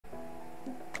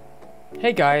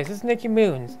Hey guys, this is Nicky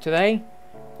Moons. Today,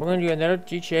 we're going to do another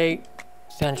GTA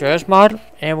San Andreas mod,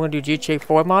 and we're going to do GTA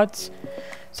 4 mods.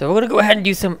 So we're going to go ahead and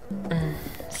do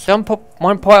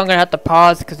one part I'm going to have to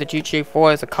pause because the GTA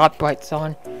 4 is a copyright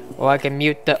song, or I can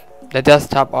mute the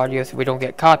desktop audio so we don't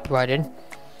get copyrighted.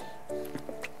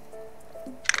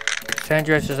 San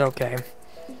Andreas is okay.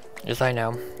 Yes, I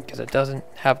know, because it doesn't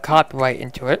have copyright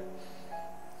into it.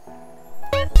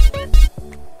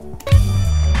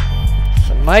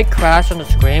 Might crash on the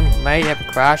screen, might have a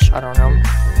crash, I don't know.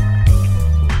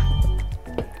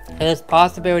 And there's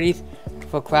possibilities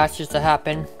for crashes to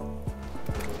happen,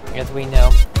 as we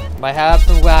know. Might have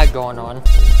some lag going on.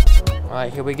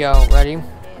 Alright, here we go, ready?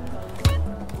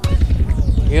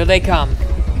 Here they come.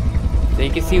 So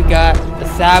you can see we got the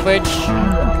Savage.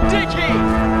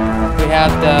 We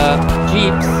have the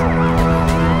Jeeps.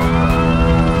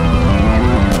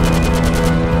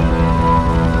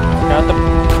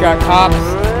 We got cops,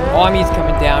 armies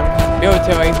coming down,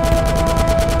 military. We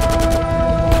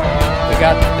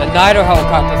got the Nido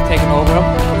helicopters taking over.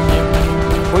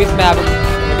 Police Maverick.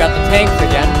 We got the tanks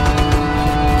again.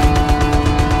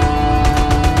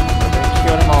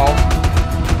 Kill them all.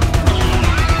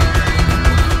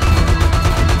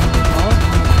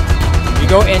 You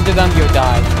go into them, you'll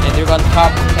die. And they're on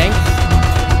top of the tanks.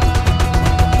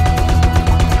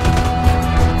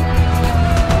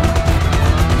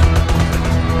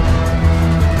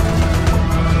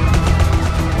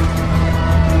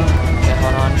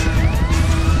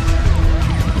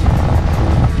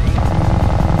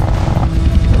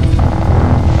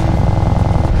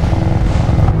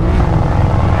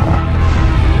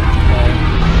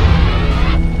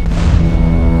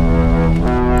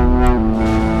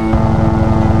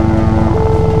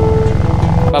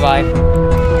 Bye-bye.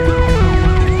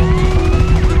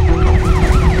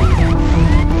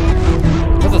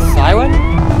 There's a siren?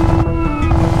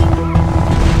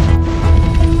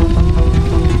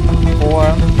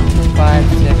 4,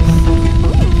 5, 6.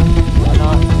 Why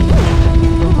not?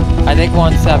 I think we're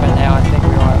on 7 now. I think we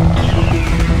are.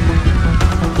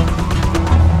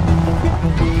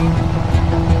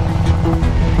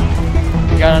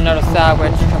 We got another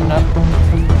sandwich coming up.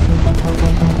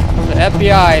 The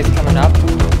FBI is coming up.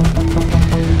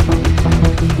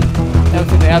 Now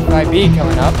to the FIB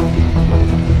coming up.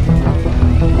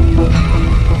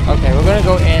 Okay, we're gonna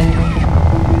go in.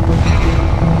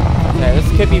 Okay, this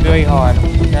could be very hard.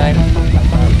 Okay,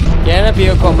 getting a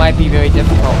vehicle might be very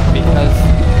difficult because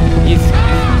these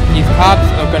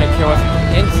cops are gonna kill us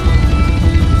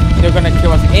instantly. They're gonna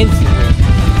kill us instantly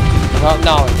without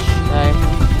knowledge. Okay,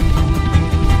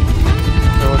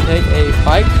 so we'll take a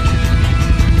bike.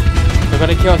 They're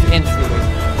gonna kill us instantly.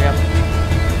 Yep.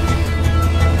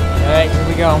 Alright, here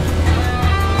we go.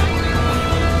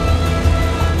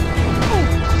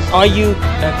 Are you...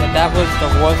 Okay, that was the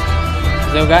worst.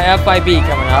 So we got FIB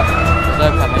coming up.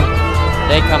 They're coming.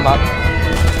 They come up.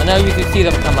 I never usually see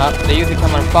them come up. They usually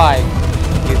come on 5.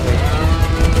 Usually.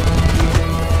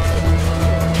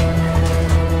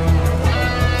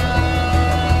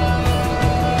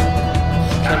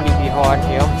 It's gonna be hard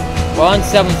here. We're on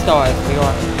 7 stars.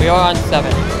 We are on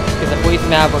 7 because the police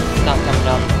Maverick is not coming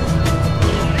up.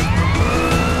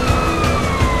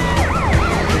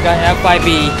 We got FIB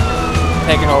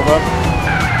taking over.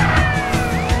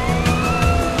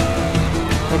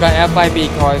 We got FIB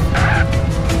cars.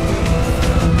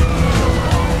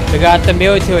 We got the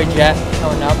military jet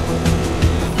coming up.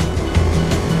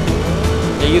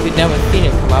 They usually never seen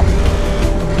it come up.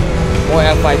 More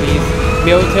FIBs.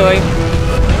 Military.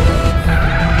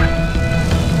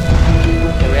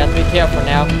 We have to be careful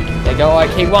now. They go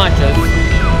like he launches.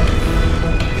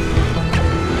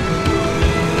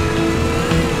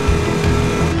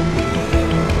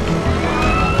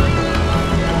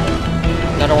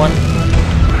 Another one.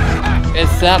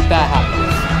 It's that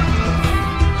happens.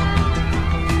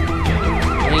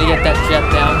 We need to get that jet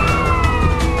down.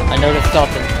 I noticed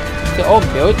something. So, oh,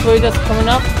 military that's coming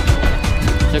up?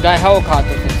 So, got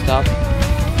helicopters and stuff.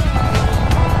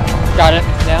 Got it.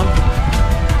 Down.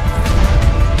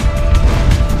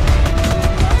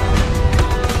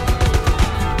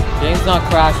 Game's not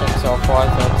crashing so far,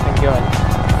 so it's been good.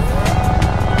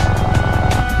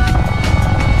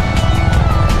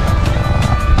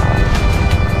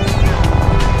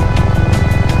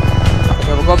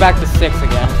 Okay, we'll go back to 6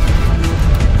 again.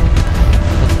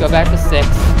 Let's go back to 6.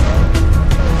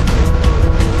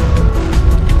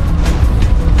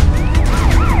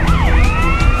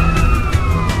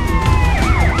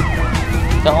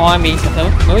 The army.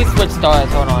 Let me switch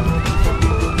stars, hold on.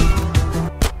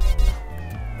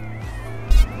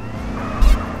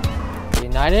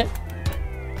 United.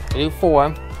 We do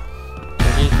 4.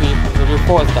 We'll do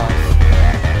 4 stars.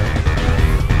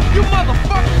 You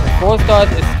motherfucker! 4 stars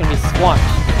is gonna be SWAT.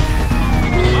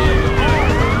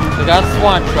 We got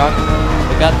SWAT truck.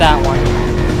 We got that one.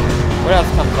 What else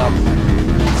comes up?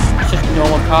 It's just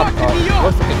normal cop car.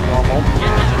 Looks like it's normal.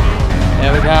 And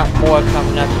we got more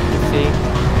coming up, you can see.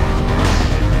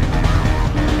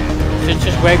 It's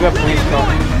just regular police car.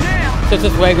 So it's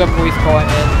just regular police car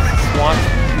and SWAT.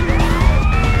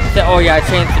 So, oh yeah, I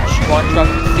changed the SWAT truck.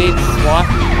 See, it's SWAT.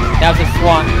 That was a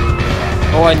SWAT.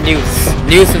 Or a noose.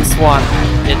 Noose and SWAT.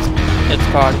 It's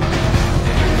called.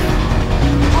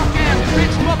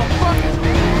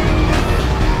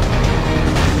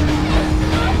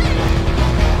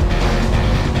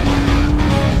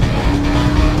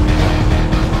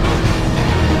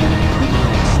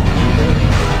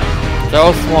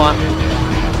 So SWAT.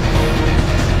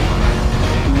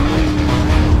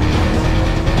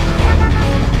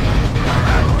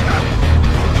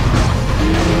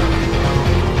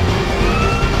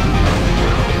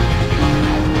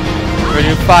 We're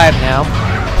doing 5 now.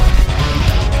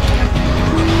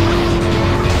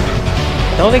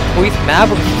 I don't think police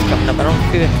Maverick is coming up.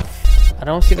 I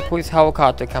don't see the police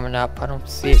helicopter coming up. I don't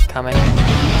see it coming,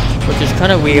 which is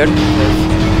kind of weird.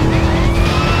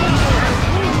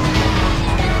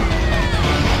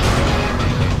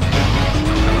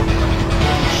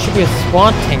 Should be a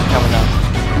SWAT tank coming up.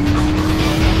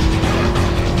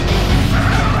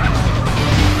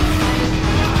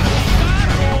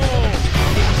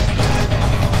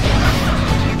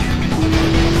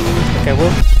 Okay,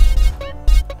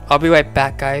 I'll be right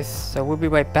back, guys. So we'll be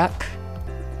right back.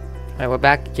 Alright, we're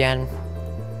back again.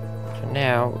 So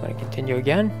now we're gonna continue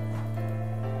again.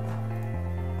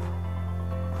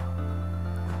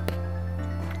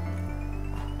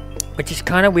 Which is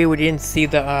kind of weird. We didn't see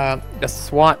the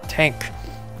SWAT tank,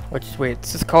 which is weird.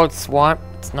 It's just called SWAT.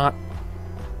 It's not.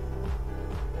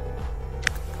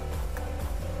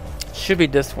 It should be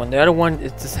this one. The other one,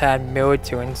 it just had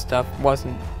military and stuff.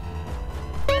 Wasn't.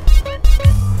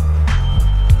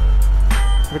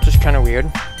 Which is kind of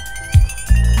weird.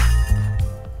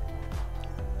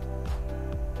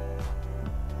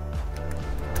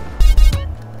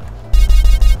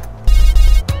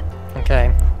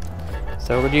 Okay,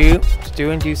 so we'll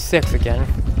do 6 again.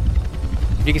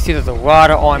 You can see there's a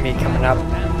lot of army coming up.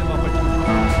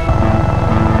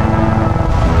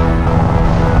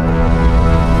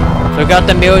 So we got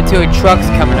the military trucks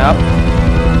coming up.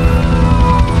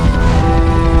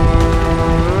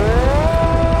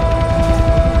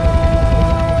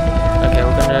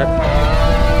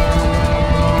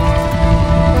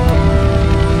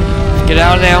 Get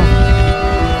out of there.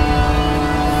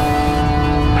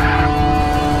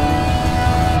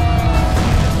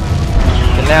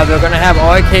 So now they're gonna have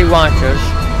RK launchers.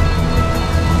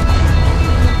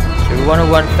 So we wanna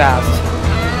run fast.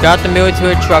 Got the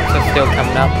military trucks are still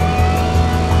coming up.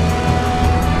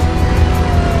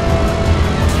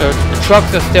 So the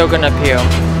trucks are still gonna appear.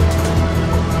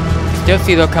 Still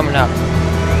see they're coming up.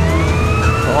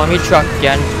 So army truck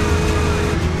again.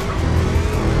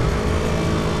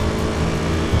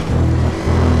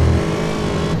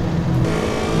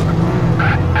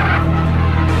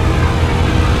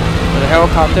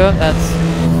 Helicopter, that's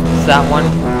that one.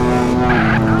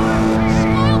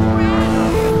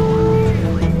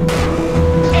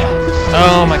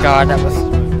 Oh my god, that was...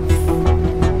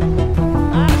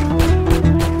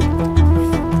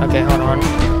 Okay, hold on.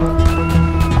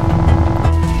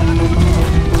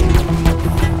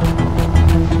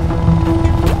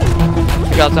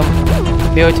 We got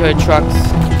some military trucks.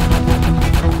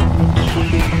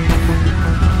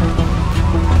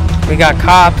 We got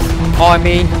cops,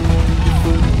 army.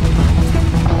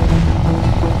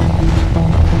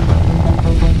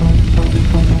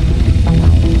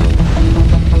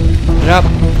 Up.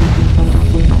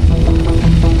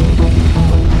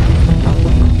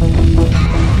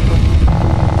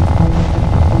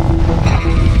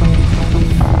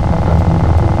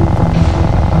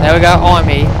 Now we got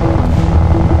army.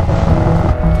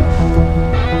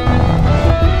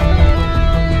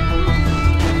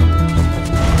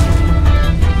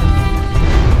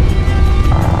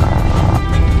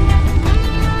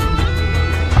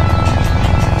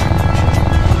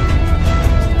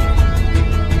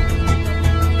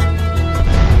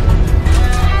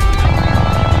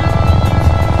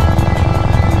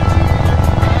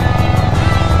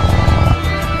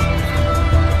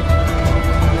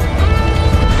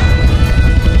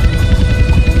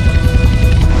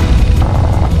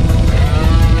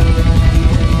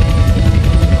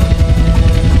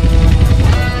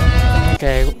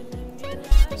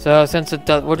 So since it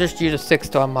does, we'll just use a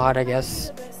 6-star mod, I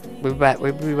guess. We'll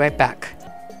be right back.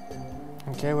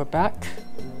 Okay, we're back.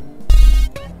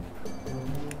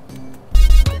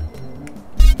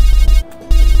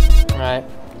 Alright,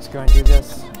 let's go and do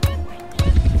this.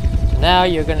 So now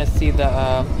you're gonna see the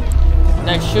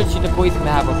now it should see the police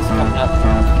Mavericks coming up.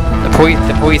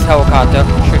 The police helicopter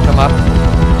should come up.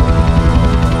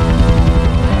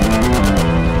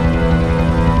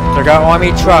 So I got army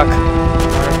truck.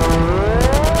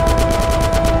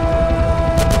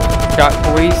 Got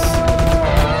police.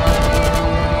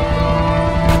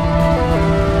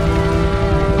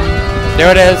 There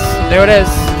it is. There it is.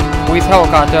 Police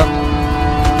helicopter.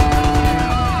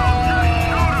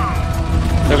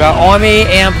 So we got army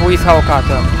and police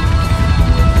helicopter.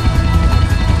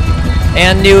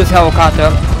 And news helicopter.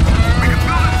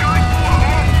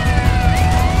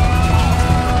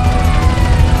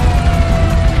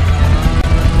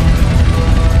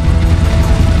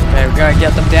 Okay, we gotta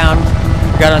get them down.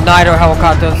 We got a Nido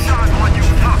helicopters.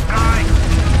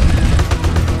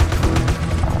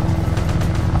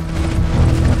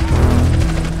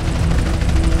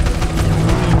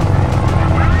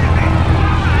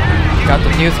 Got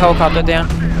the news helicopter down.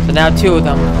 So now two of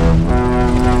them.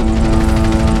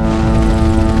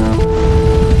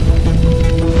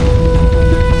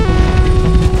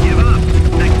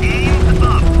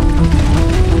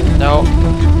 No.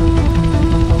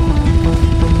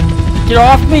 Get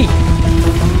off me!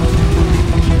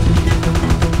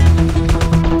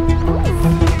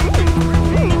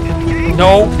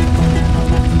 No.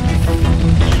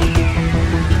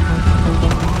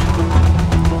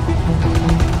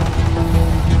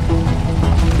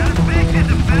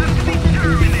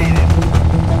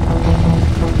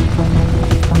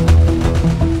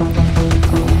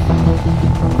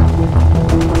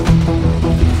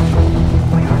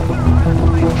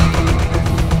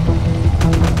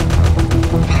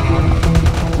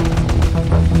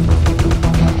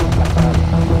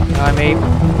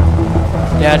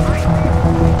 Dead.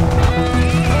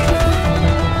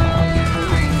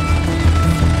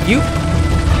 You.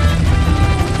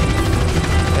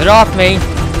 Get off me.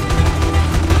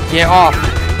 Get off.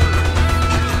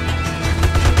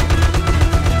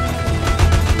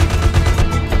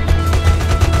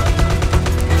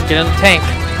 Let's get in the tank.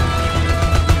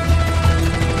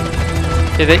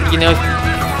 Did it, you know.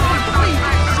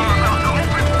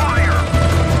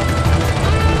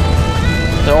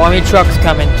 The army truck's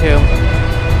coming too.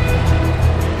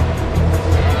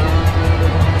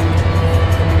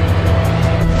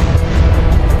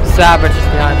 Savage is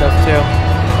behind us too.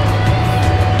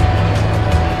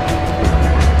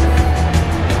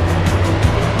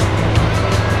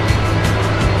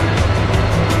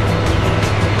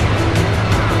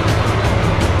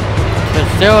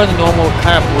 It's still a normal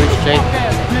kind of police shape.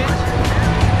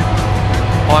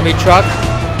 Army truck.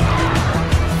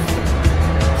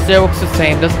 Still looks the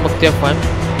same, doesn't look different.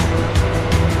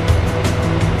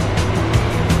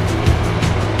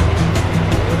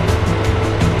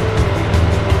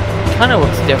 Kinda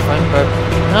looks different, but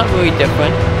not really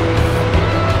different.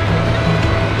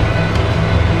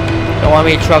 The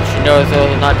army truck should know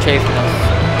they're not chasing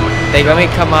us. They only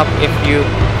come up if you...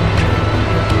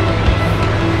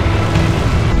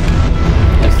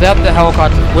 Except the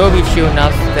helicopters will be shooting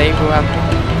us. They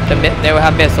will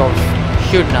have missiles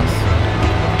shooting us.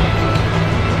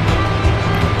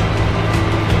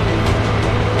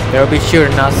 They'll be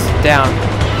shooting us down.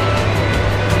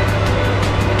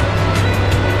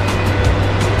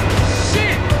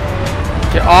 Shit!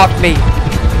 Get off me!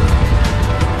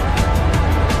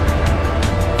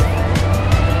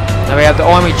 Now we have the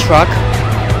army truck.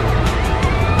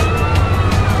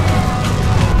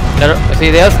 Now, see,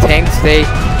 there's tanks.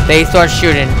 They start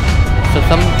shooting. So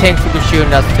some tanks will be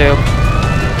shooting us too.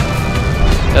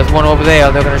 There's one over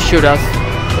there. They're gonna shoot us.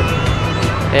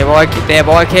 They have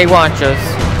RK launchers.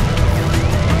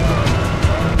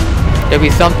 There'll be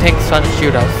some tanks trying to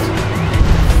shoot us.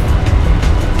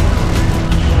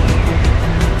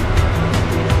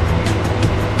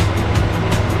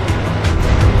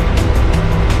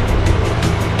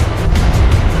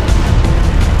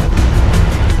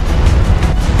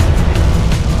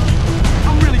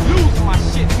 I'm really losing my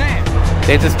shit now.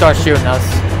 They just start shooting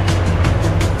us.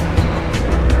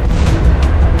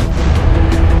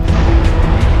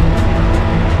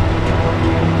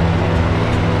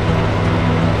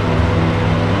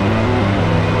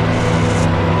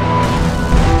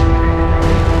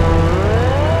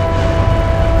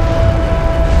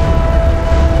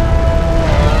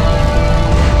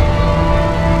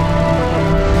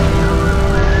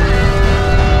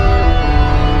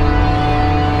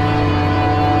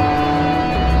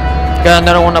 Got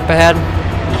another one up ahead.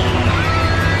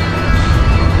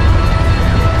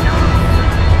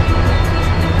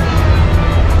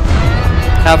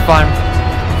 Have fun.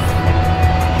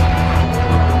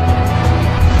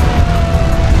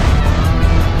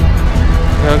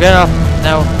 Go get up.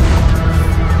 No.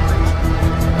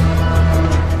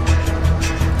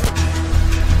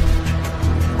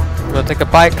 We'll take a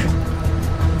bike.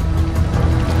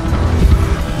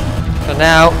 So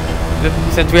now,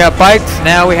 since we have bikes,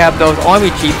 now we have those army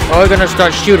jeeps. We're gonna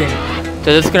start shooting. So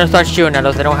they're just gonna start shooting at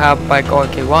us. They don't have bike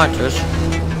RK launchers.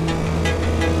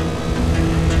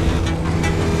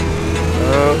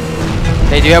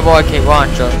 They do have RK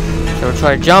launcher. So we'll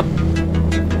try to jump.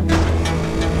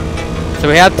 So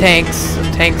we have tanks.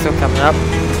 Tanks are coming up.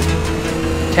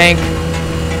 Tank.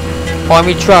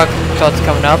 Army truck. So it's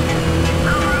coming up.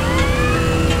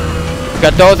 We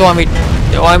got those army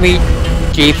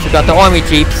jeeps. We got the army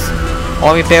jeeps.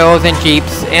 Army barrels and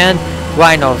jeeps. And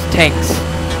rhinos. Tanks.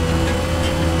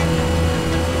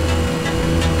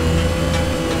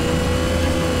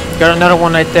 Got another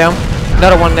one right there.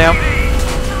 Another one there.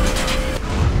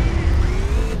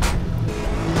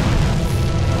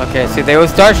 Okay, see, they will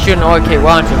start shooting RK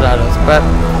launchers at us, but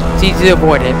it's easy to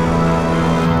avoid it.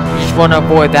 You just want to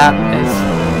avoid that.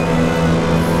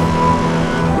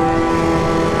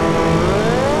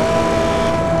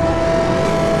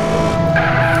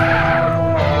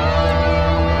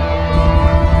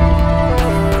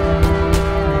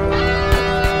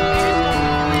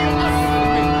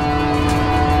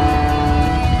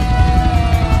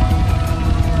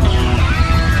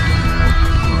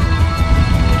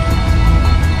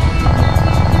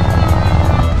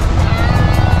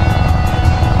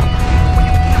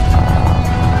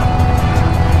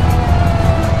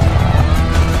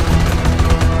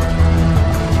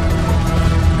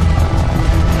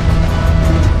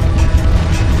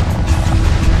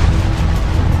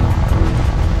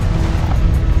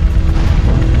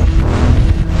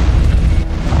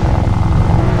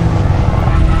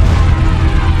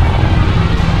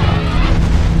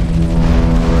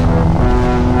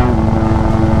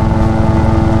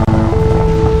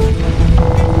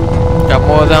 Got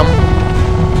more of them.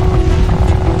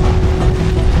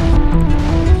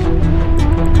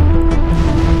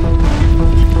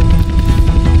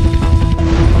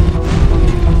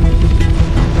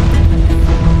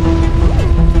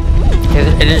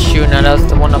 It is shooting at us.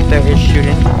 The one up there is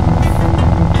shooting.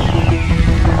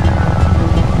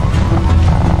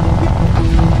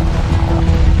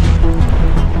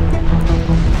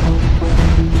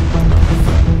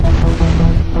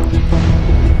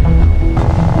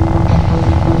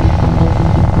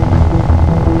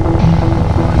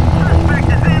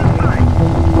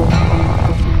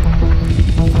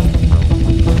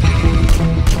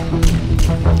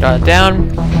 Got it down.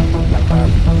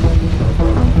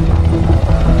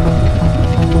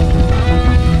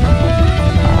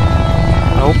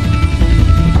 Nope.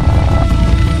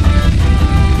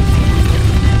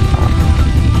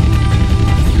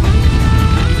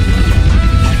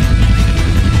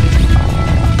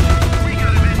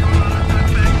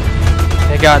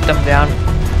 They got them down.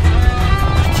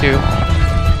 Two.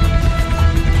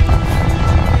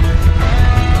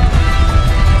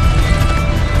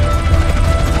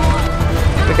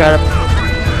 We got it.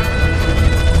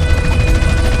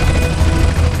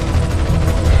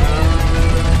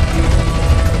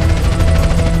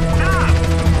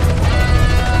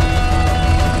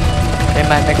 They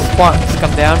might make squats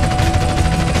come down.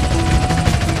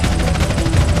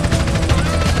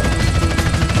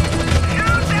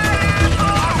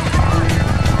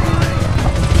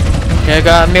 Okay,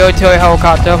 got a military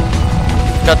helicopter.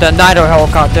 Got the Nitro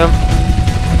helicopter.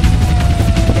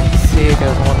 Let's see,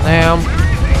 there's one there.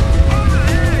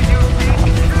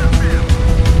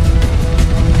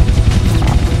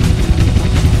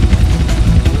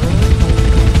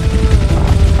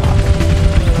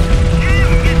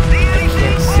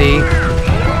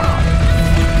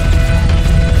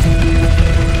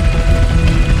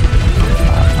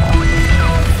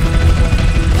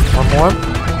 One more.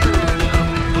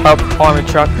 Up, army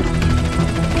truck.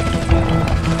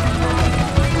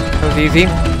 That was easy.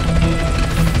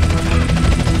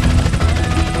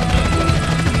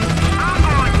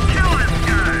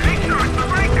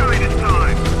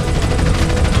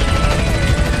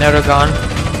 Now they're gone,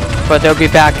 but they'll be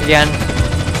back again.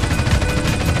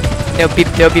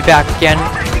 They'll be back again.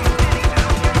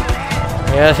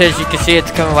 Yes, as you can see,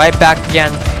 it's coming right back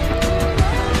again.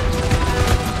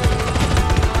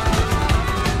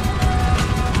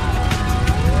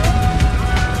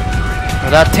 Now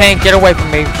that tank, get away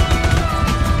from me.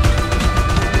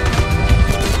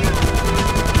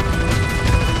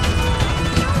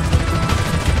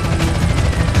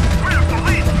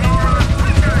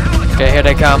 Okay, here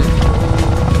they come.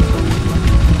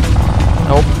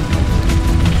 Nope.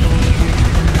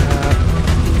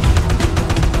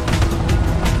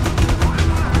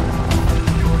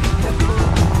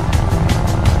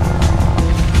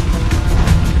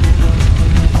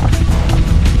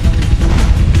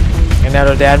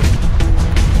 Another dead.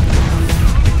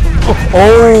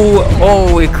 Oh,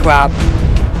 holy crap.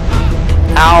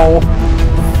 Ow.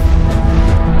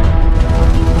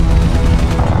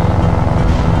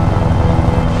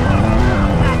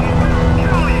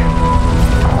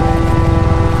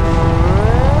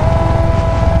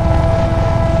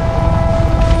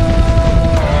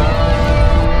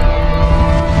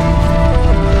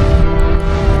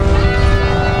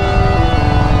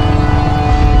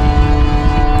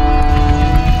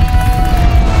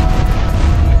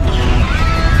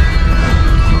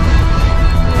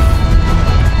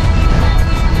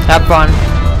 Have fun.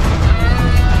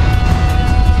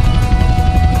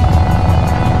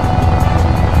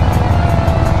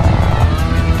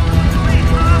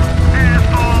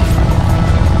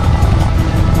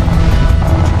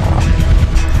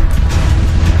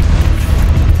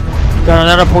 Got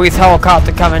another police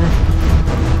helicopter coming.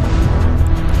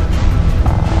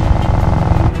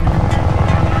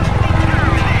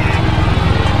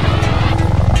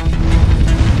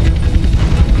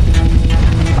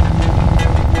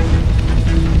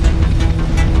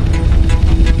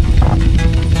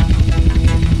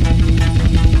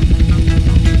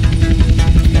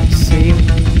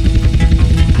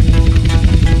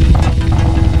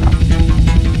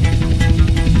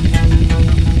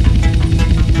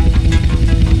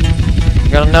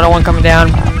 Got another one coming down.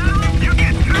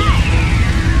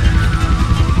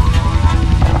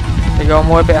 They go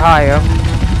more a bit higher.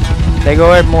 They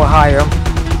go a bit more higher.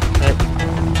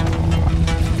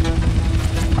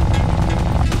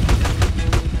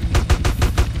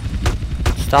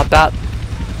 Stop that.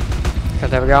 Okay,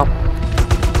 there we go.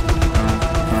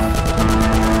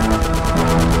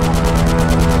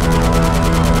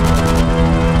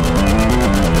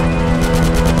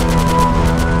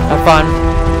 Have fun.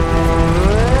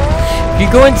 If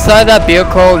you go inside that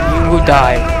vehicle, you will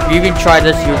die. If you even try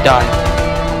this, you will die.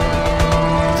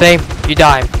 Same, you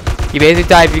die. You basically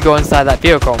die if you go inside that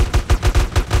vehicle.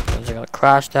 Is it gonna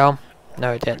crash down?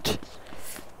 No, it didn't.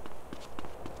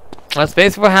 That's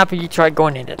basically what happened. You try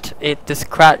going in it. It just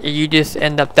crash. You just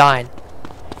end up dying.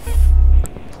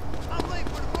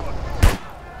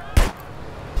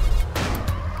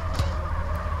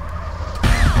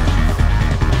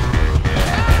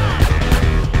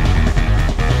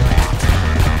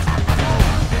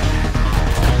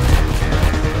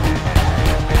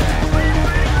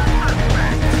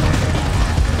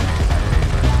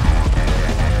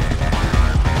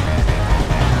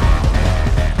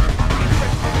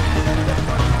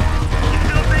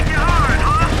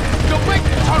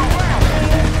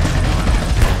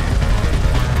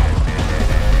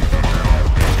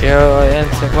 Go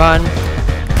into one.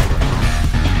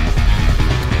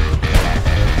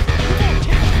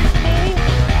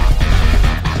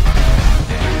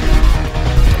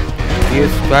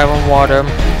 Use drive on water.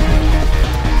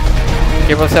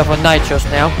 Give yourself a nitrous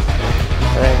now.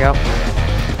 There you go.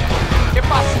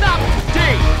 If I stop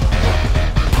today,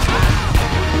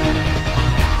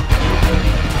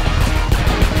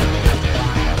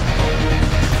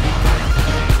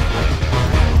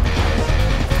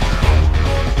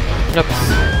 Oops.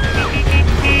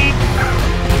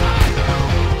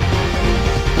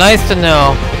 Nice to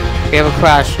know. We have a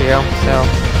crash here, so.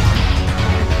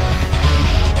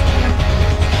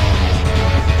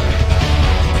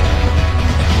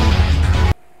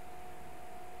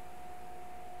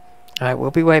 Alright,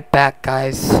 we'll be right back,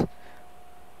 guys.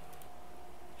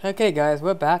 Okay, guys,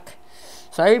 we're back.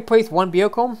 So I replaced one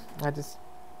vehicle. I just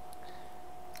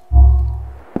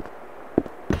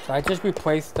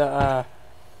replaced the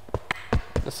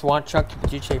SWAT truck to the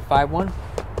GTA 5 one.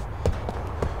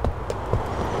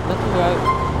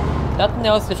 Nothing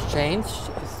else has changed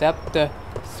except the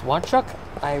SWAT truck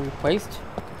I replaced.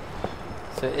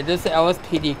 So it is the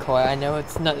LSPD car. I know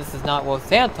it's not. This is not Los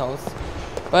Santos,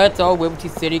 but it's all Liberty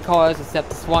City cars except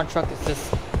the SWAT truck. It's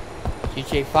just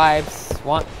GTA 5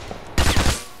 SWAT.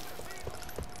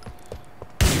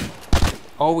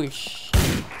 Holy sh!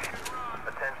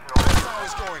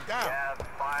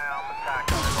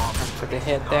 Took a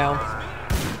hit down.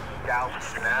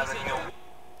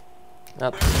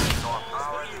 Up.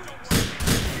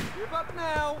 give up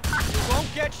now. You won't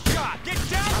get shot. Get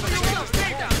down when you go.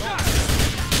 Stay down.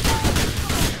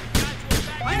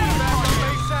 I need backup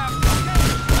ASAP.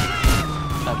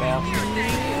 Not bad.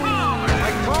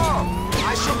 Hey, Carl,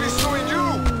 I should be suing you.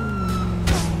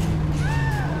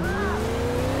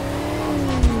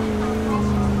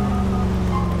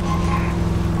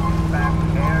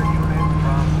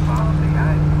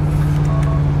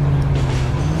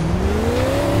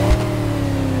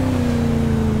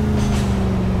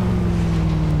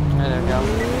 There we go.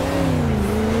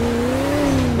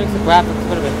 Makes the graphics a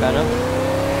little bit better.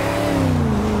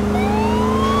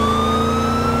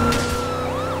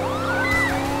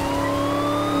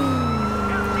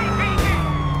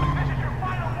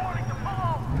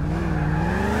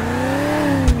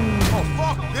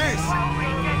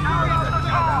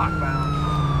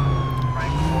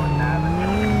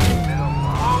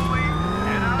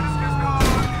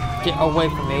 Get away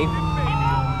from me.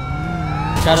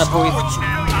 Got a police.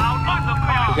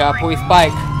 We got a police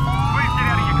bike.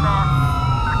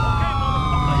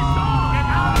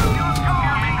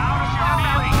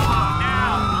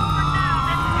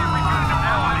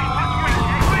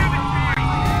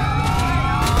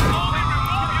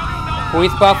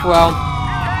 Police Buffalo.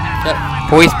 Yep.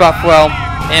 Police Buffalo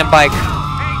and bike.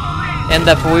 And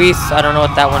the police, I don't know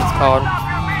what that one's called.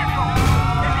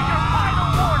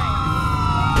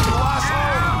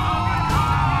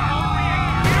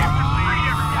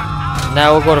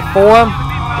 Now we'll go to 4.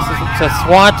 This is to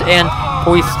SWAT and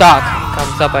police stock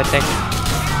comes up, I think.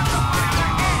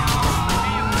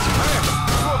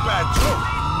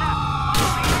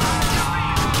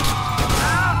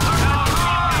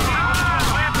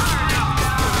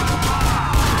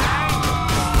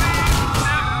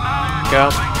 Go.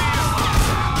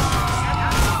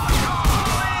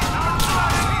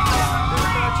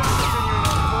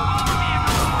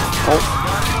 Oh.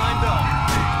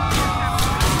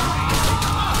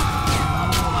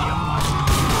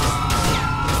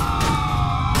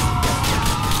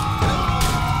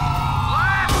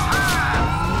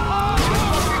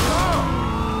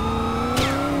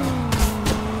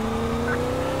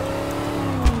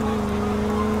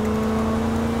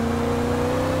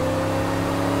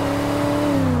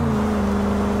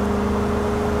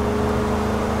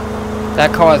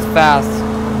 That car is fast.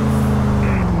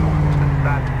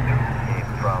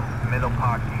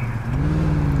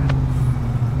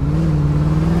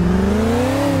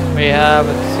 We have,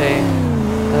 let's see,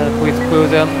 police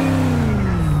cruiser.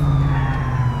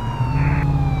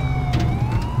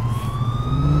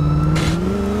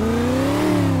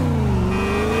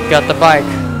 Got the bike.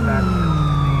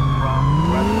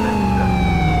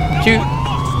 2.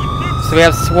 So we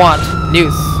have SWAT,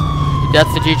 Noose.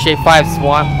 That's the GTA 5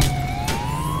 SWAT.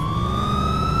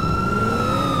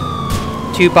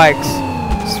 2 bikes.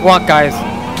 SWAT guys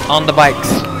on the bikes.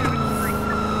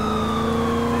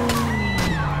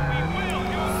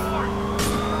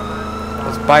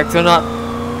 Those bikes are not.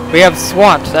 We have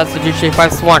SWAT. That's the GTA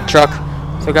 5 SWAT truck.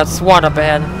 So we got SWAT up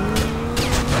ahead.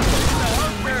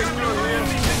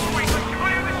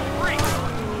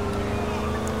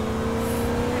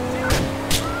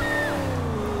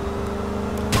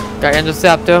 Got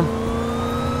Interceptor.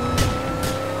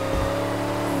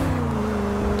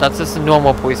 That's just a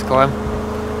normal police car.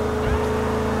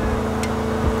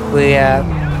 We have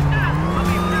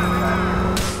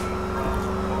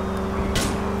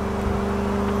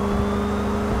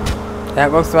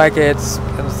that looks like it's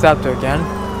Interceptor again.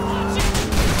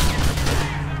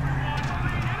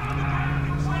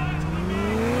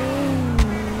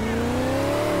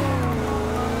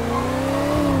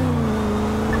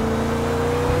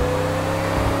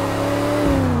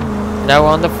 Now we're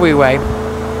on the freeway.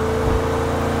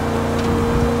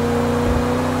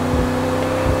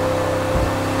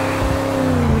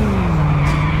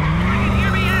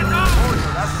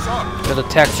 So the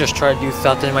text just tried to do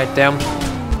something right there.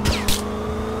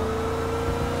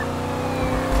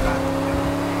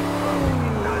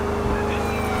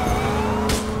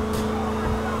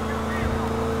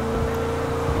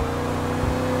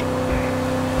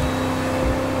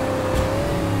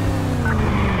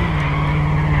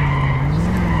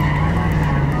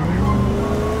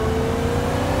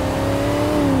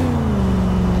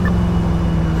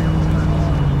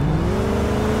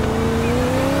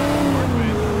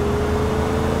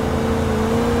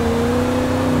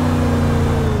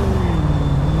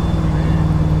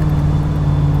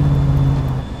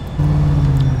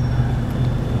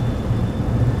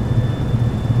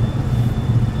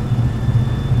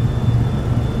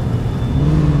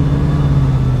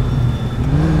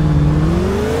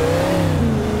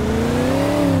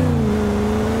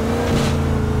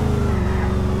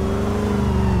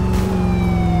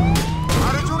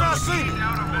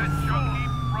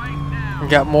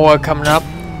 Got more coming up.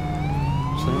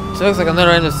 So it looks like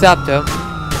another Interceptor.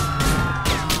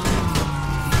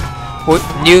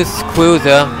 Noose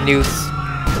cruiser, Noose.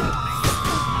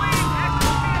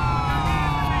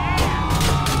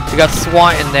 We got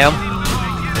SWAT in there.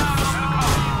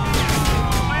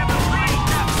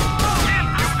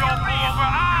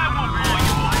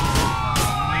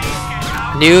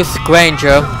 Noose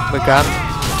Granger, we got.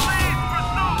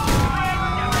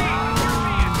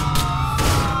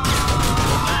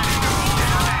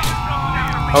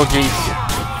 Oh jeez.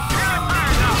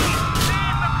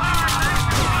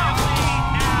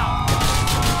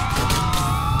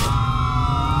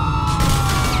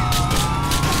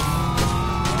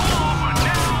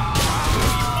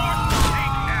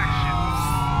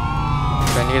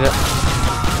 I need it. I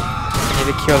need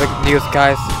to kill the news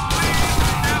guys.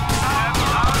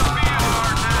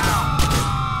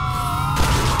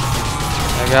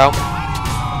 There we go.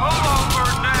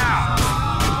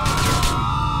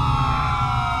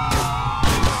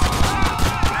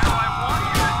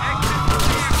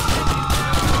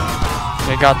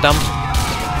 We got them.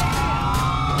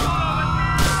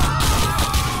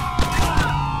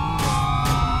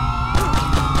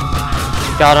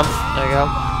 Got him. There you go.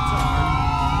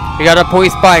 We got a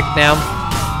police bike now.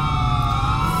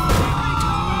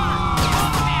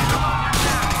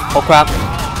 Oh crap.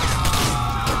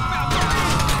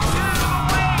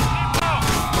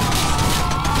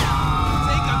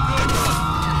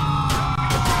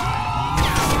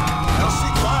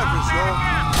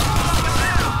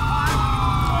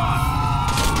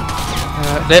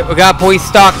 We got police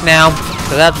stock now.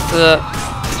 So that's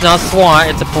it's not SWAT,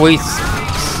 it's a police.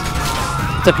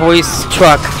 It's a police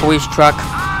truck. Police truck.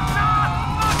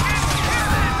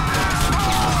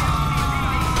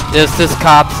 There's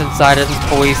cops inside it, there's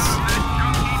police.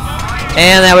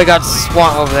 And now we got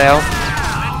SWAT over there.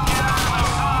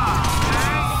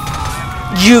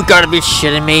 You gotta be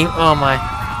shitting me. Oh my.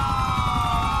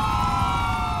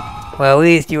 Well, at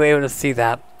least you were able to see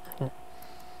that.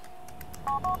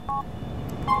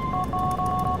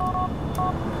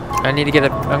 I need to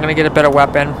get I'm gonna get a better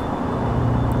weapon.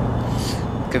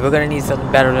 Cause we're gonna need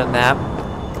something better than that.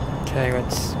 Okay,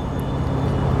 so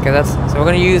we're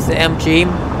gonna use the MG,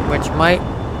 which might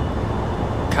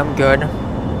come good.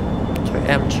 So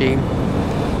MG.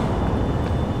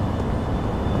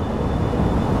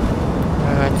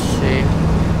 Let's see.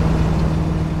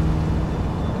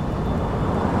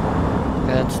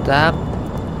 That's that.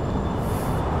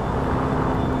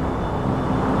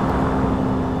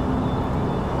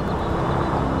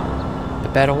 The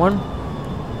better one.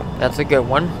 That's a good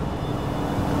one.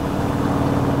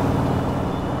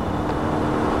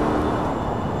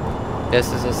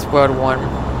 This is a squared one.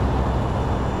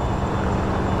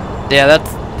 Yeah,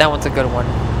 that one's a good one.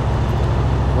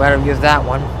 We'll use that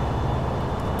one.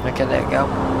 Okay, there you go.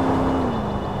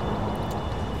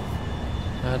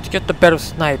 Let's get the better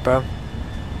sniper.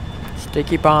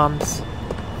 Sticky bombs.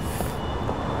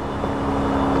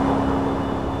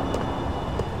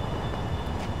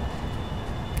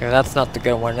 Okay, that's not the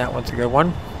good one. That one's a good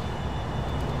one.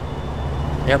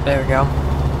 Yep, there we go.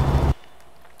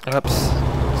 Oops.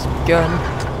 Gun.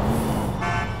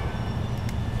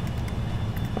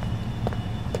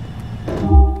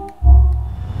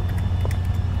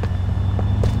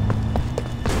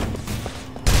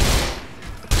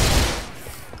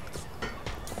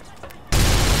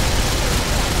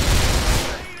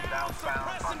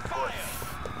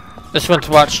 This one's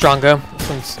a lot stronger. This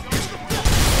one's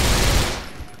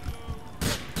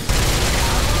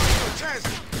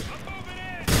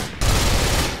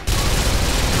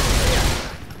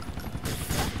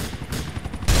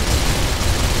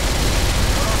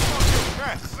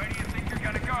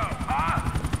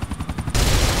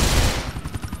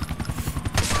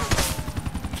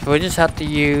we just have to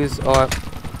use our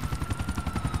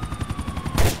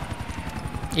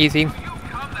easy. Hey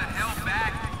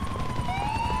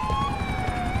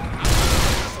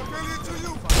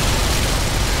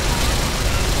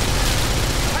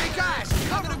guys,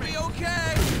 I'm gonna be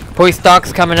okay. Police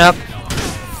stock's coming up.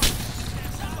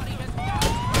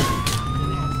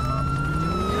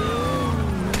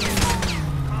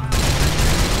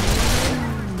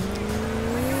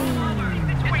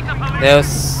 There's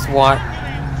SWAT.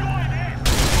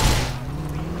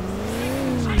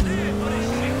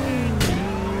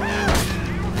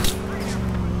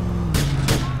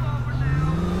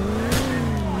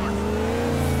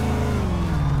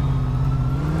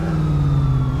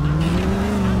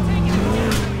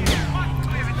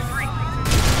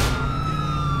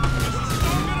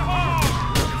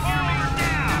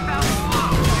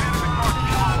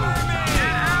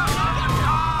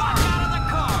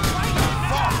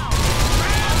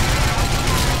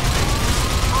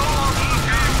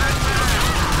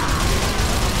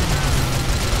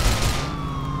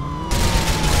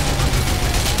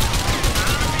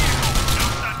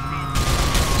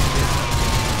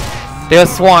 There's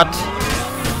SWAT.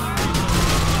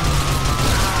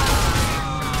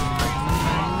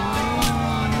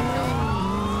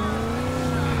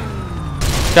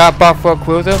 Got Buffalo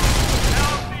Cruiser.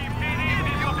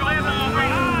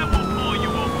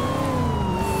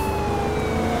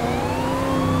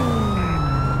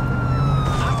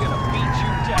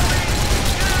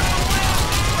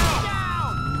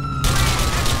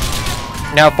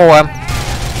 Now 4.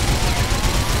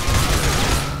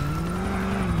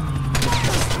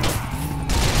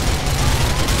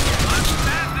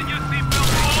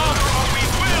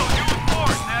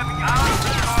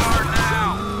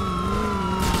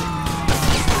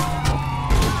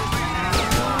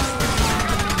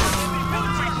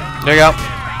 There you go.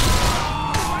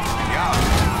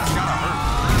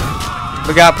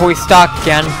 We got police stock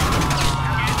again.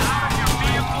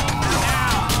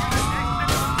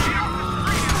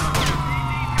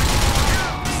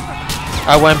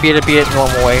 I wouldn't be able to beat it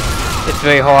normal way. It's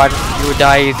very hard. You would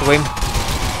die easily.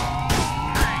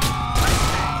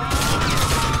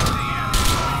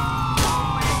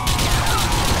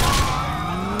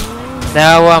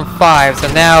 Now we're on 5. So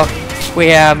now we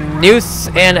have Noose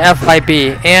and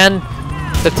FIB and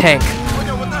the tank.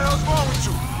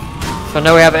 So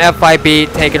now we have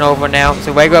FIB taking over now.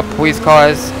 So regular police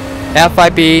cars,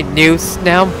 FIB, Noose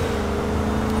now.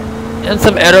 And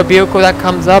some other vehicle that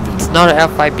comes up. It's not an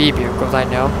FIB vehicles, I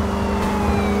know.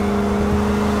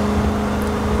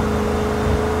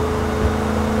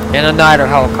 And a Nider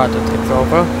helicopter takes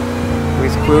over.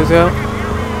 Police cruiser.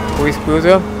 Police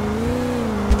cruiser.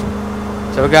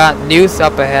 So we got Noose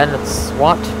up ahead. It's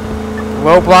SWAT.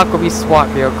 Roadblock will be SWAT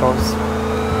vehicles.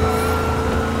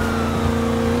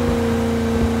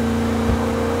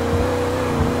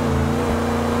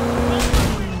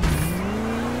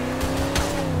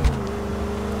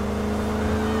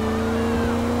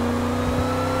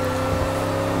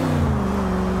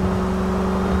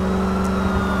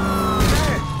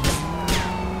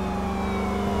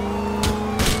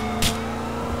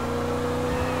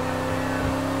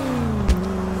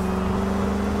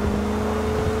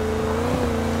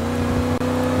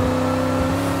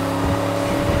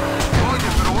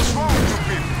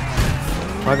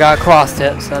 I got across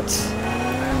it, so that's...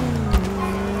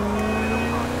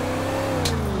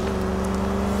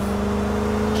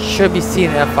 Should be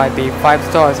seeing FIB. 5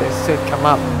 stars, they should come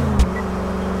up.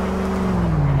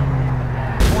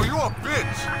 Oh, you a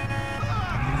bitch!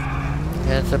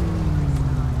 Yeah, it's a...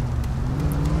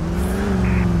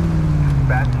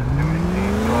 Man,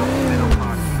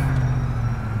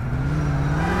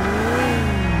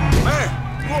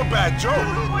 you a bad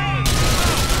joke.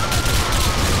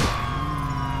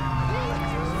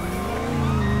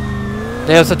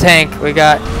 There's a tank. We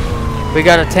got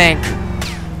a tank.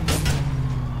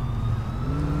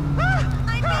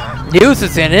 News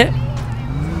is in it.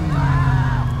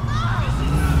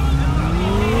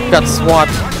 Got SWAT.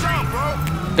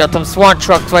 Got some SWAT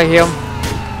trucks right here.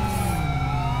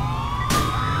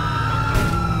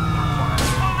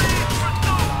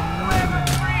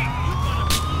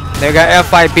 They got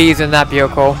FIBs in that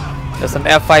vehicle. There's some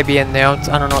FIB in there.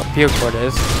 I don't know what vehicle it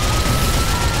is.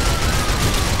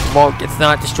 Well, it's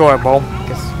not destroyable.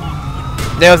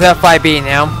 There's FIB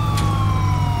now.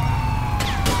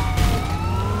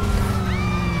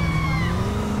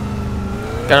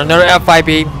 Got another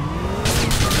FIB.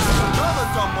 Another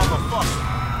dumb motherfucker.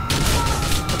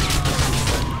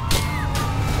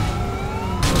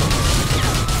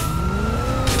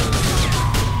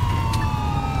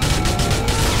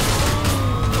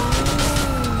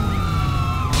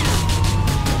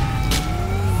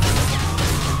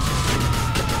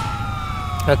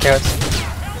 Okay, let's...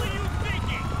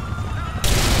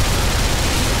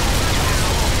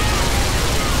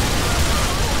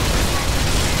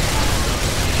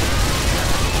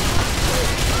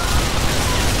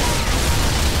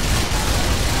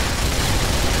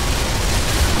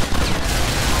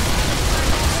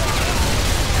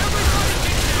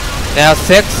 Now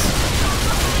 6.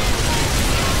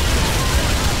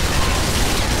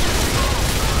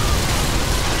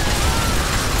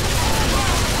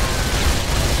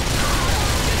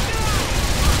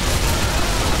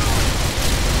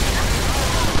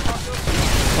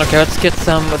 Okay,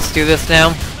 let's do this now.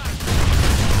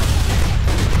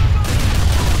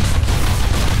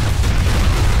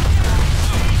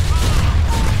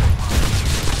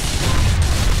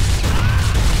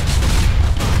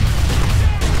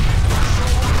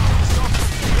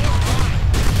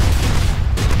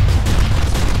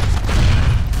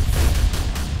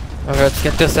 Okay, let's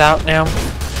get this out now.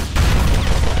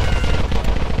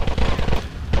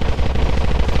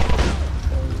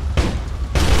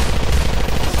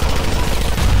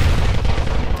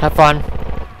 Have fun.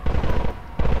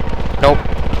 Nope.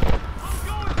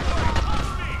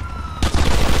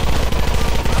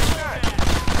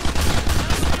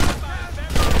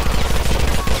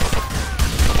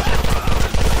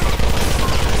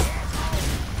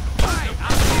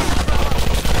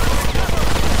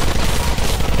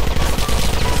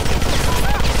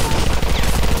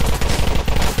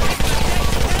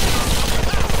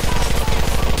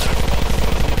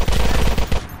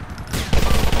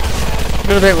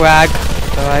 little bit lag.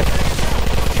 Alright.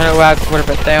 Kind of lag a little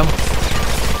bit there.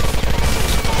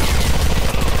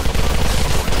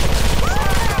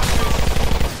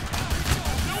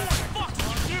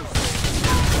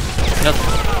 Nope.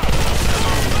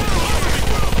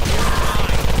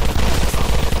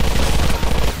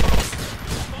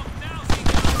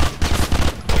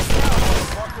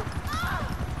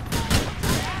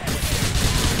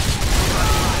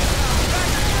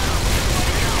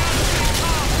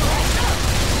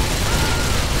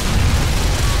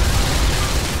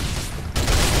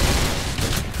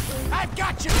 I've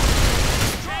got you!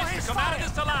 Chance to come out of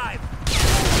this alive!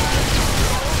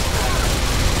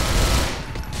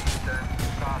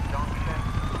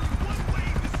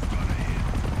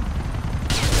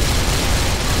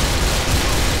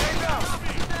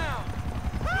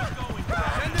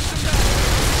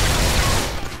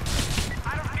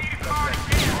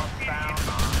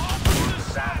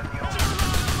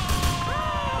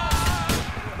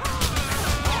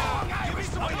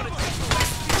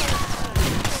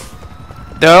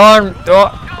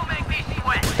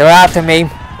 They're after me.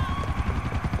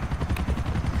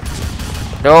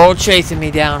 They're all chasing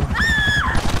me down.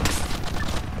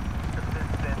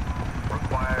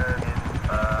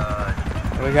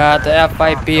 We got the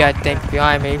FIB, I think,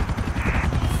 behind me.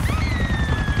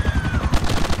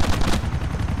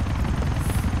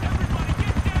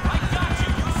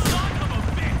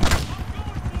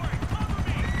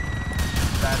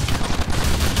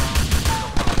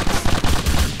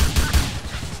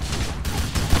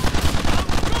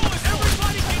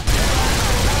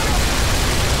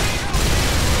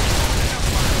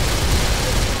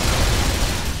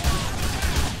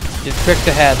 Just prick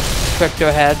the heads. Prick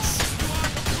their heads.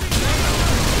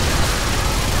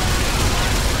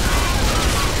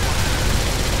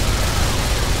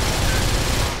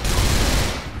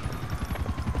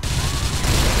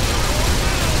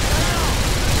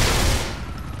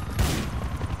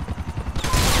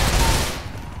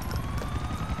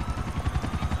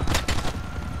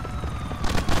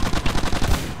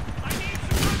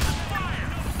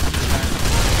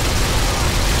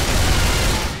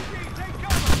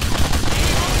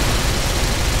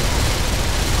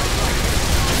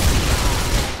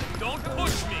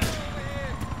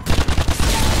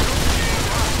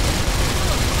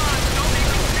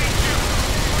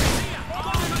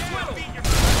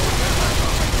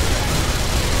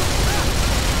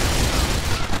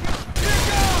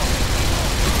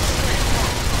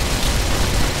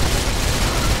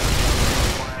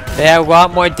 They have a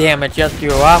lot more damage. Just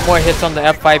do a lot more hits on the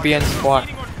FIB and SWAT.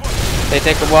 They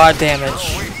take a lot of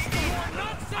damage.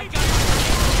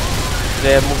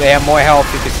 They have more health,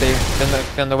 you can see,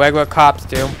 than the regular cops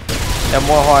do. They're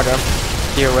more harder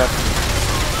to deal with.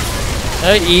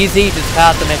 They're easy, just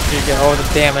have to make sure you get all the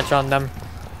damage on them.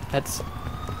 That's...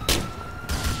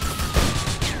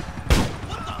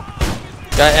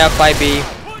 Got FIB.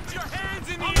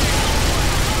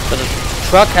 So the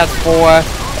truck has 4,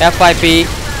 FIB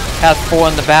has 4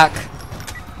 in the back.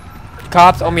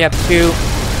 Cops only have 2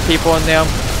 people in there.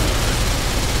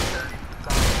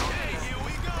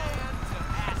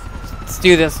 Let's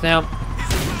do this now.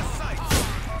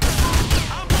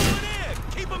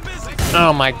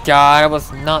 Oh my god, I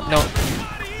was not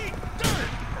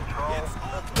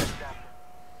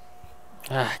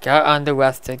got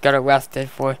arrested. Got arrested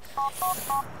for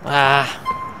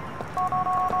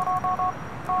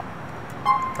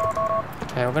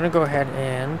Okay, we're gonna go ahead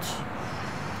and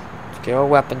get our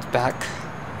weapons back.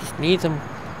 Just need them.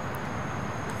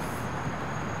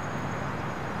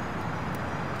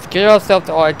 Let's get ourselves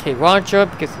the arcade launcher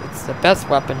because it's the best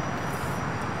weapon.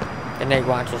 Grenade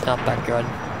launcher's not that good.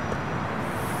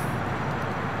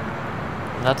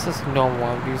 And that's just normal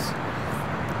one. These.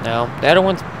 No, the other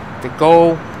one's the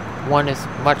gold one is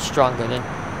much stronger than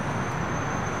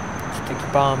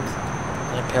sticky bombs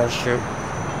and a parachute.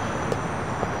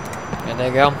 And there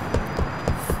you go.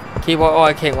 Keyboard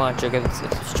arcade launcher because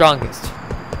it's the strongest.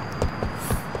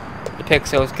 The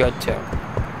pixel is good too.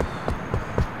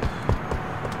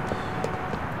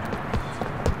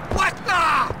 What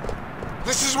the?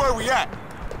 This is where we at.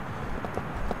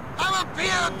 I'm a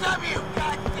POW, goddamn you!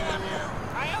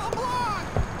 I am blind!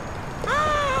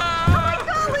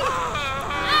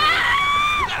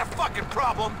 You got a fucking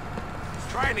problem?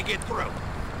 Trying to get through.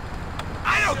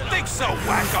 I don't think so,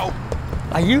 wacko!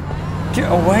 Are you? Get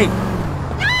away!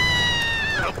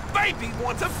 The baby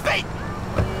wants a bait!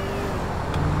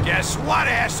 Guess what,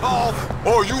 asshole?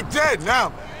 Oh, you dead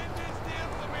now.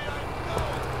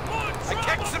 I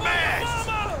kicked some ass!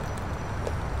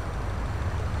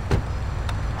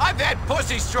 I've had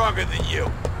pussy stronger than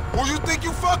you. Who you think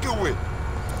you fucking with?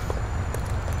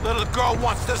 Little girl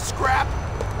wants to scrap?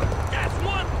 That's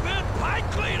one big pipe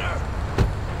cleaner!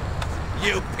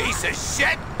 You piece of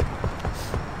shit!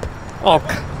 Oh,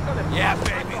 Yeah,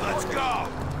 baby, let's go!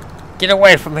 get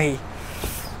away from me.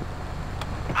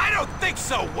 I don't think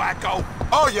so, wacko!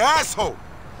 Oh, you asshole!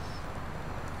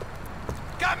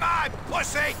 Come on,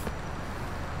 pussy!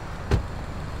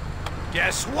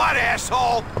 Guess what,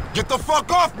 asshole? Get the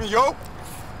fuck off me, yo!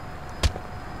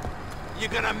 You're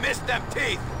gonna miss them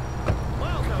teeth.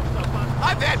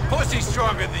 I've had pussy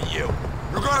stronger than you.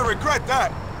 You're gonna regret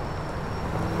that.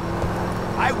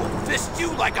 I will fist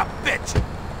you like a bitch.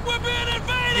 We're being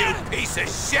invaded! You piece of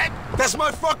shit! That's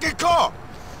my fucking car!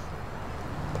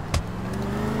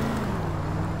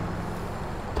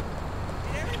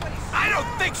 I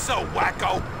don't think so,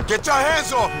 wacko! Get your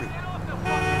hands off me!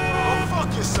 Go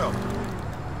fuck yourself!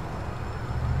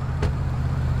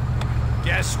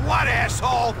 Guess what,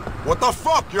 asshole? What the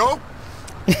fuck, yo?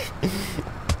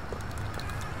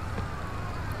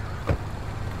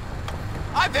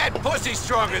 I've had pussy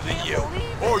stronger than you.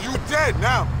 Oh, you dead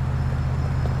now.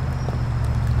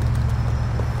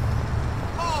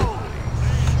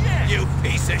 You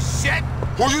piece of shit!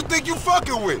 Who you think you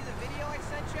fucking with?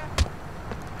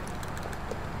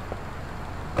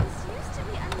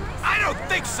 I don't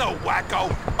think so,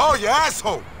 wacko! Oh, you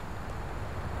asshole!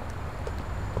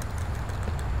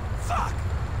 Fuck!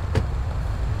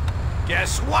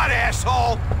 Guess what,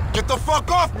 asshole? Get the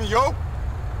fuck off me, yo!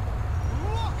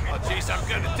 Oh, jeez, I'm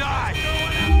gonna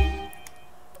die!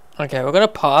 Okay, we're gonna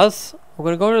pause. We're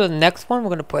gonna go to the next one. We're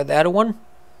gonna play the other one.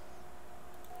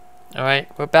 Alright,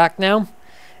 we're back now.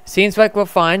 Seems like we're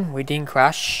fine. We didn't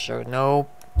crash, so no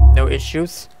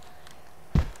issues.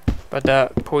 But the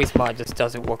police mod just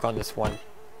doesn't work on this one.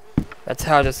 That's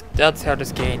how this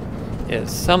game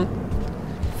is.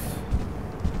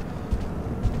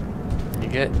 You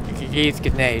can use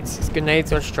grenades. These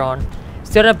grenades are strong.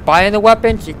 Instead of buying the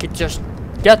weapons, you could just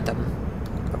get them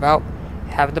without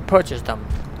having to purchase them.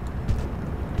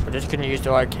 We're just gonna use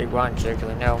the arcade launcher because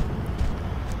I know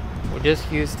we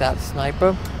just use that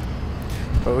sniper,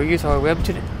 but we use our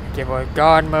limited, give our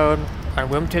guard mode,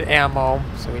 unlimited ammo,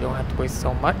 so we don't have to waste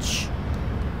so much.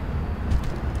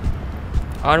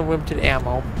 Unlimited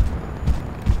ammo.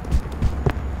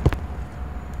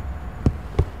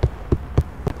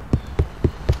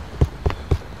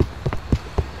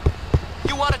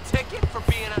 You want a ticket for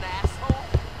being an asshole?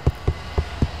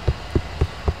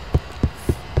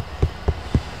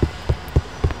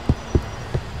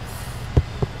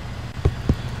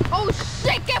 ¡Oh,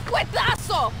 shit! ¡Qué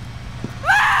fuetazo!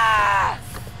 ¡Ah!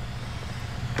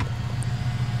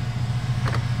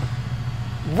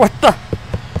 What the?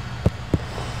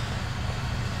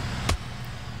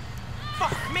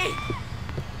 Fuck me!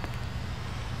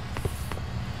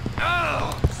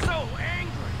 Oh, so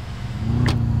angry!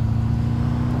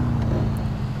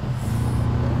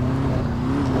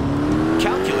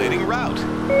 Calculating route.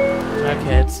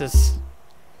 Okay, it's this.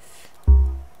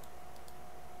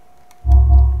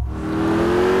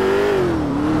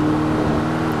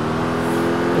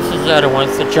 This is the other one.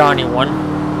 It's the Johnny one.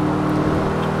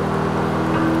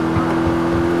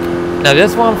 Now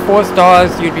this one, 4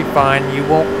 stars, you'd be fine.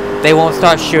 They won't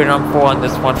start shooting on 4 on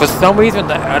this one. For some reason,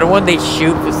 the other one they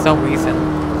shoot for some reason.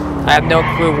 I have no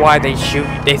clue why they shoot.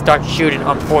 They start shooting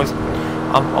on 4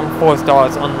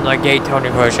 stars on the gay Tony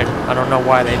version. I don't know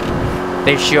why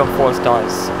they shoot on 4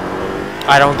 stars.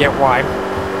 I don't get why.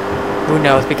 Who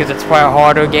knows? Because it's probably a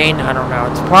harder game. I don't know.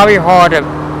 It's probably harder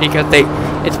because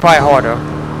it's probably harder.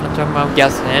 That's what I'm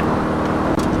guessing it.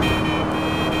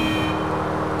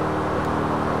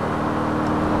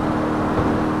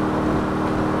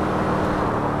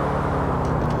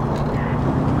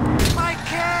 My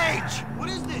cage! What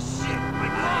is this shit? My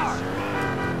car!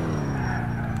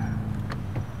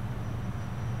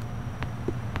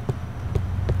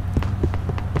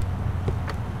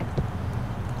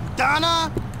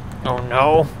 Donna, Oh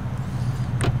no.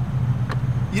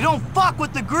 you don't fuck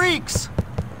with the Greeks.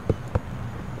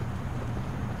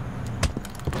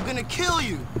 I'm gonna kill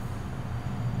you.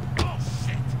 Oh,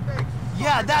 shit!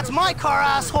 Yeah, that's my car,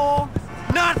 asshole.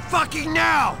 Not fucking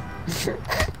now!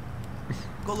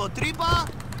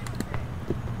 Colotripa.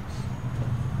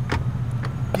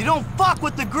 You don't fuck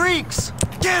with the Greeks.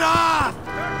 Get off!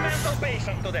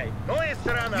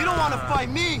 You don't want to fight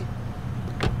me.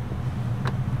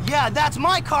 Yeah, that's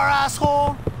my car,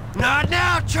 asshole. Not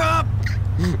now, chump!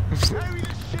 I'm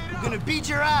gonna beat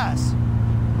your ass.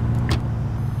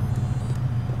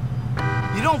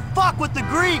 You don't fuck with the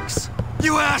Greeks.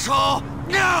 You asshole!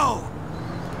 No!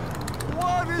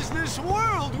 What is this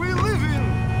world we live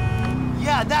in?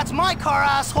 Yeah, that's my car,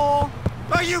 asshole.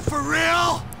 Are you for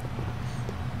real?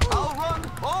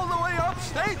 All the way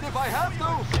upstate if I have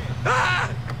to.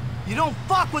 Ah! You don't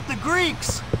fuck with the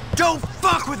Greeks! Don't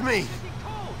fuck with me!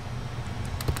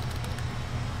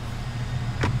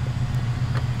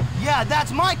 Yeah,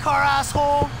 that's my car,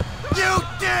 asshole! You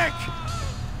dick!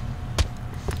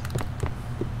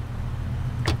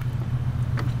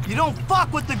 You don't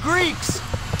fuck with the Greeks!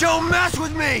 Don't mess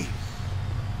with me!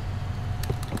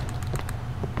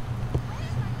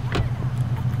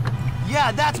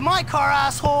 Yeah, that's my car,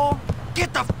 asshole!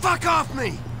 Get the fuck off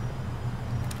me!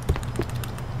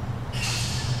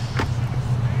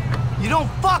 You don't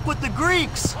fuck with the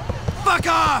Greeks! Fuck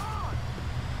off!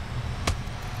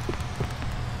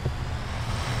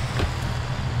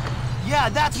 Yeah,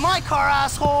 that's my car,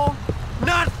 asshole!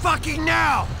 Not fucking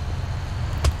now!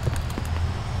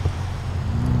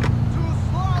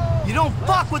 You don't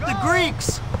fuck with the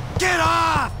Greeks! Get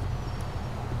off!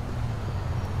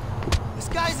 This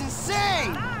guy's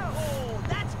insane!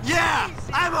 Yeah,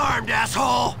 I'm armed,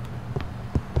 asshole!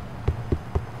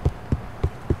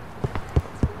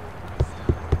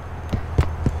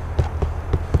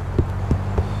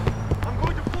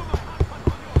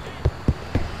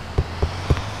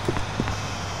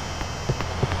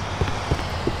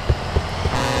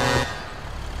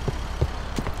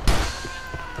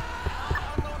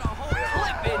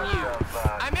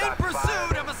 I'm in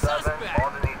pursuit of a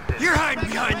suspect. You're hiding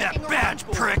behind that badge,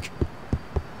 prick!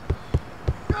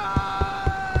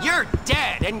 You're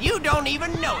dead, and you don't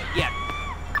even know it yet.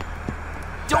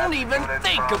 Don't even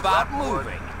think about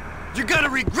moving. You're gonna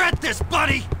regret this,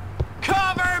 buddy!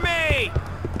 Cover me!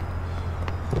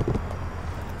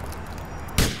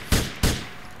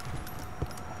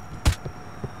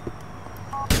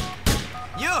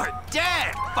 You're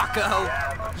dead, fucko!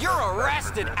 You're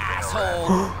arrested, asshole!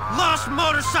 Lost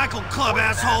Motorcycle Club,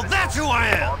 asshole! That's who I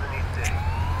am!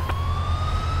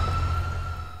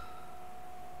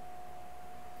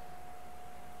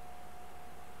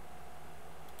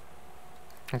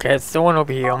 Okay, it's the one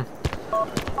over here. I'm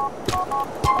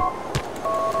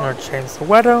gonna change the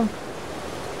weather.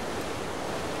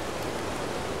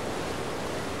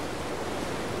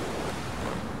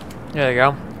 There you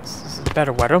go. This is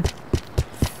better weather.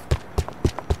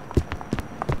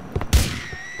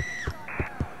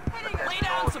 Lay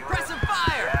down suppressive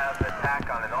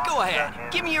fire! Go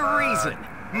ahead, give me a reason.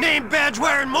 Name badge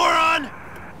wearing moron!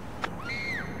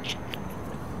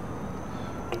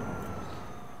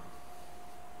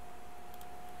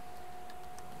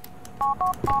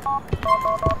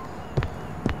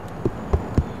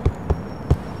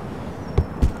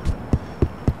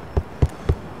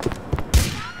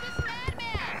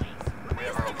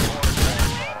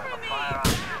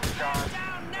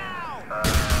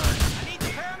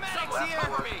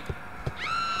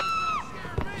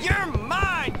 You're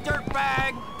mine,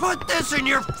 dirtbag! Put this in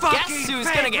your fucking Guess who's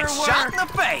gonna get shot in the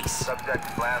face? Subject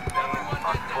last name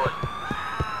on foot.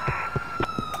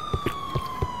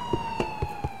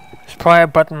 There's probably a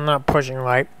button not pushing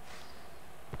right.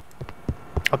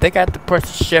 I think I have to push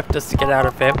the shift just to get out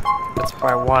of it. That's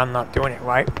probably why I'm not doing it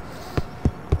right.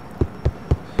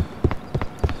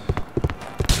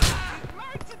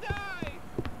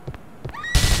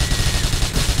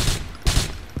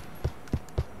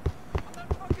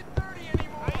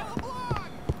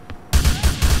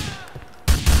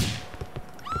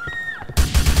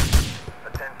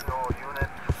 Attention all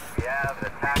units. We have an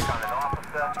attack on an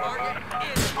officer.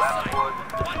 Leftwood.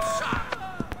 One shot!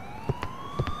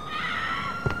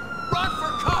 Run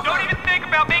for cover! Don't even think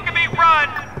about making me run!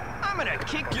 I'm gonna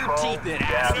kick your Control. teeth in,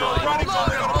 Yeah, asshole! running Load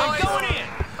for it, it, I'm boys. going in!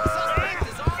 Suspect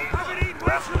is on fire.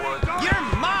 Leftwood. You're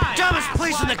mine! Dumbest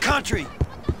place in the country!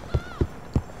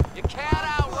 You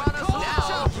can't outrun us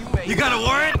now! You got a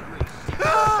warrant?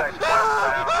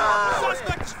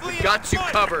 Suspect westbound. Got you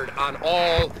covered on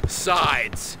all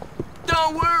sides.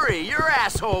 Don't worry, your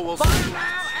asshole will see.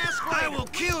 I will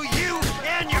kill you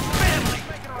and your family!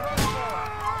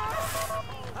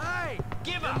 Hey,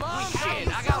 give him shit,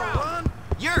 I gotta run.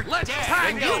 You're dead,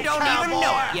 and you don't even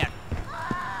know it yet.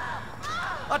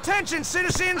 Attention,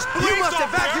 citizens! You must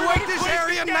evacuate this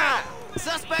area now!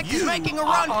 Suspect is making a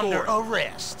run for it.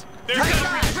 arrest. You're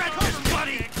gonna regret this,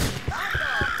 buddy!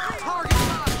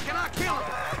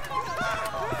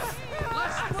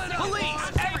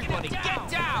 Police, everybody, get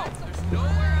down!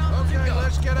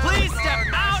 Please step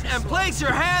out and place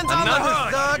your hands on the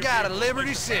hood. thug out of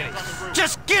Liberty City.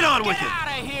 Just get on with Get it!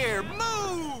 out of here!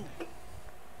 Move!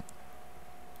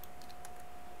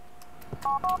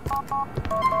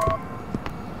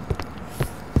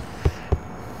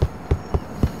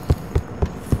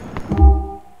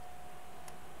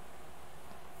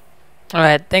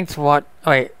 Alright, thanks for what.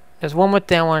 Alright, there's one more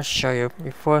thing I want to show you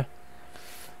before.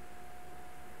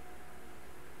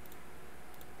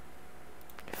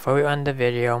 before we end the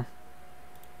video,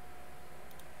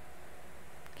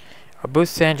 I'll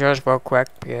boost San Andreas real quick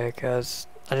because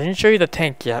I didn't show you the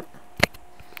tank yet.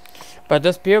 But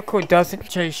this vehicle doesn't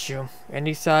chase you. And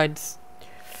besides,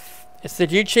 it's the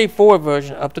GTA 4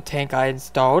 version of the tank I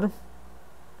installed.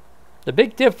 The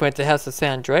big difference, it has the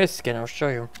San Andreas skin. I'll show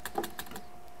you.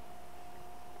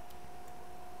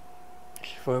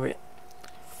 Before we...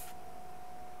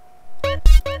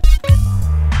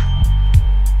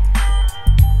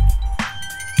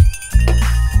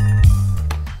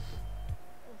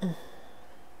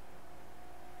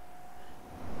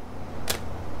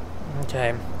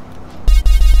 Okay.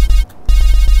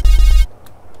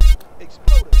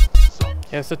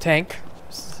 Here's the tank.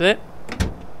 This is it.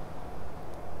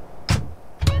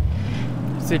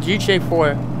 It's the GTA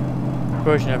 4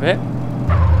 version of it.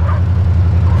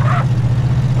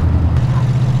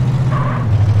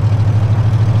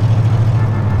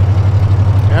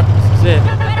 Yep, this is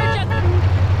it.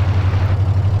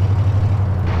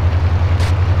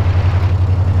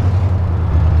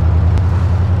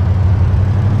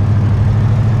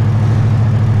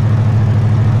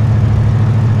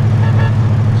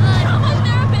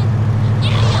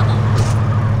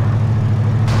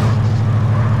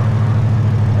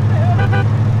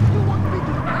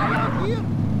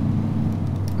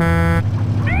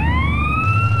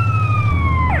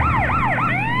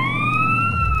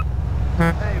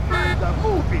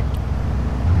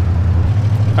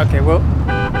 Okay, well,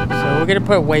 so we're gonna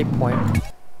put a waypoint.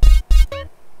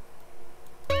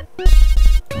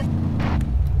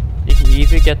 You can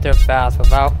easily get there fast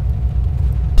without...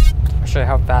 I'll show you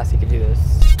how fast you can do this.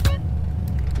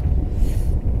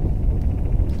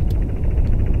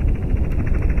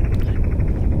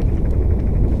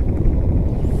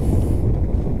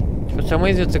 For some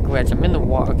reason it's a glitch. I'm in the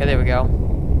water. Okay, there we go.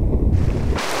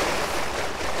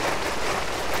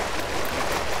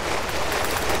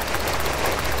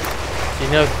 You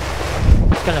know,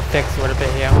 it's gonna fix a little bit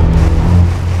here.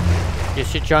 You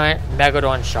see giant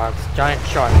megalodon sharks, giant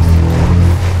sharks.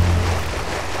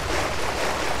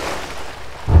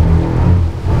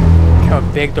 Look how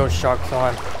big those sharks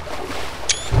are.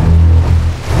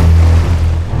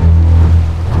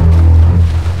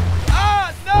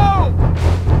 Ah, no!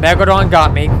 Megalodon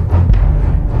got me.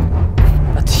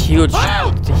 That's huge.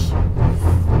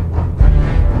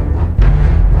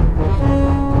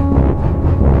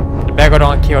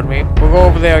 Megalodon killed me. We'll go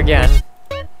over there again.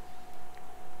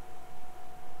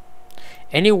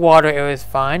 Any water area is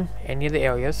fine. Any of the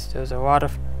areas. There's a lot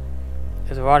of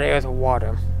areas of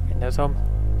water. And there's some.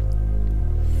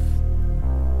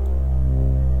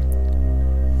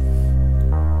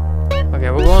 Okay,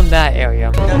 we'll go in that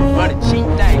area. Nothing but a cheap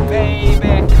day,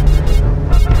 baby.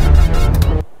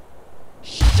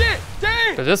 Shit,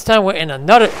 damn! So this time we're in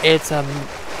another. It's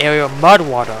area of mud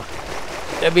water.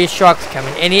 There'll be sharks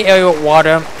coming. Any area with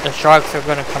water, the sharks are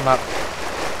gonna come up.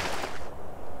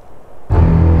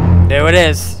 There it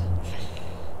is.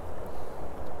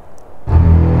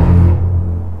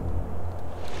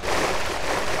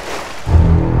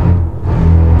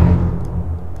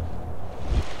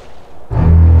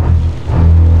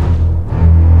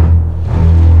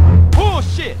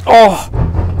 Bullshit! Oh!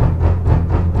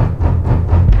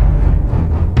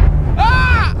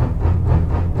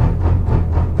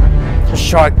 The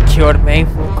shark killed me,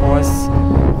 of course.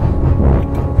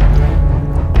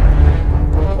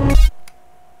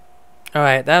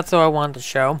 Alright, that's all I wanted to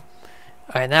show.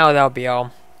 Alright, now that'll be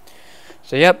all.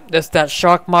 So yep, this that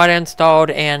shark mod installed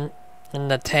and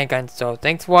the tank I installed.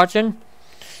 Thanks for watching.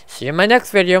 See you in my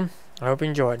next video. I hope you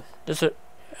enjoyed. Just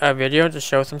a video to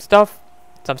show some stuff.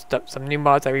 Some new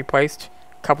mods I replaced.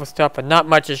 A couple stuff, but not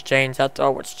much has changed. That's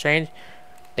all what's changed.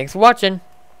 Thanks for watching.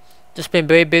 Just been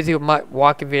very busy with my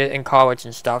walking videos in college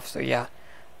and stuff. So yeah.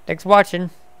 Thanks for watching.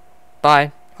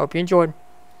 Bye. Hope you enjoyed.